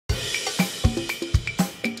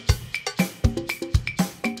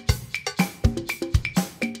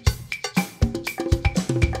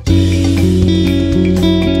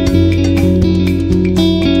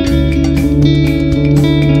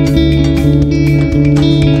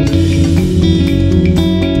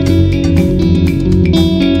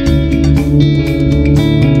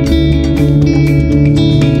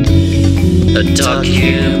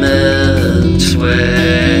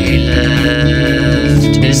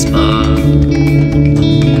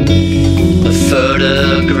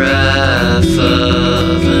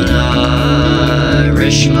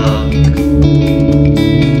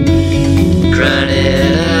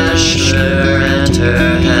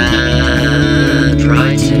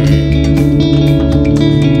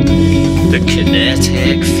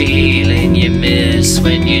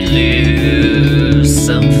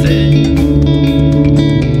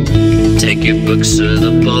books to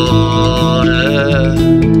the border,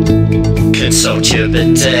 consult your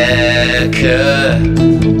Baedeker,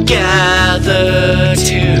 gather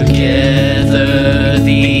together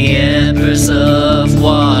the embers of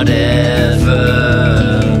whatever.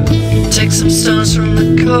 Take some stones from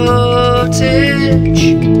the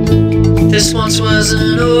cottage, this once was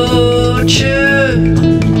an orchard.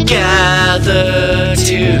 Gather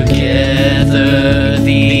together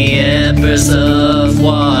the embers of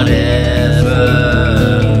whatever.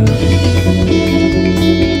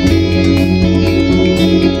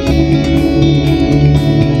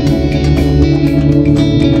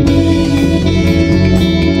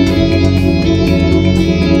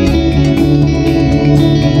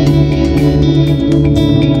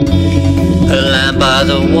 A lamb by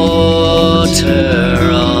the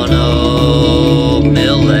water on Old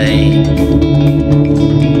Mill Lane,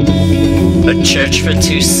 a church for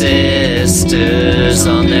two sisters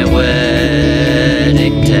on their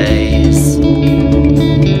wedding days.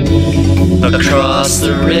 Across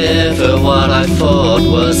the river what I thought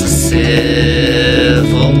was a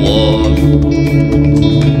civil war,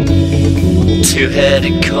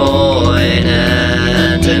 two-headed coin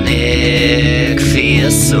and an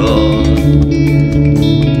ichthyosaur.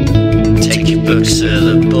 Take your books to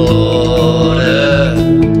the border,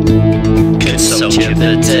 consult your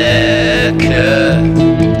Baedeker,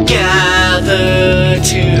 gather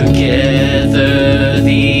together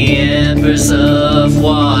the embers of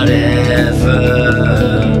whatever.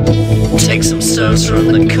 Take some stones from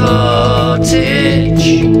the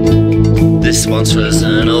cottage, this once was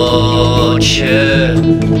an orchard.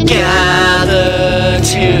 Gather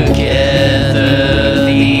together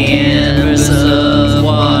the embers of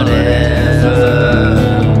whatever.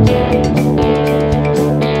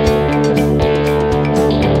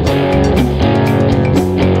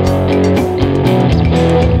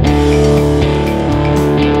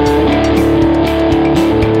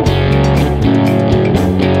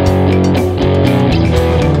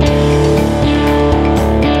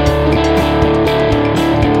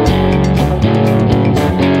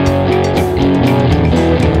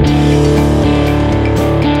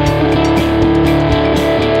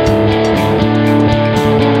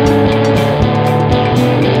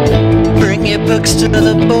 Books to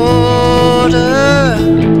the border,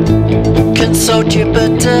 consult your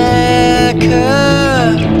Baedeker,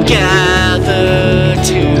 gather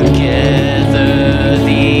together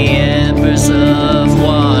the embers of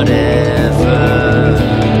whatever.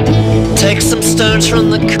 Take some stones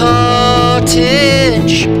from the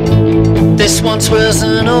cottage, this once was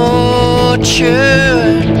an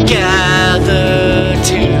orchard. Gather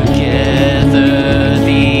together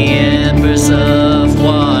the embers of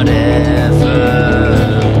whatever.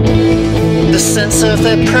 The sense of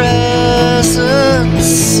their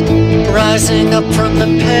presence rising up from the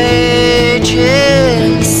pages.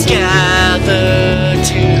 Gather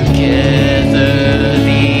together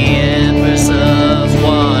the embers of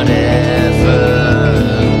whatever.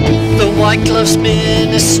 The white gloves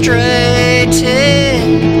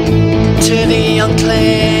ministrating to the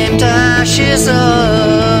unclaimed ashes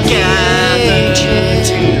of gather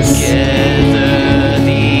together.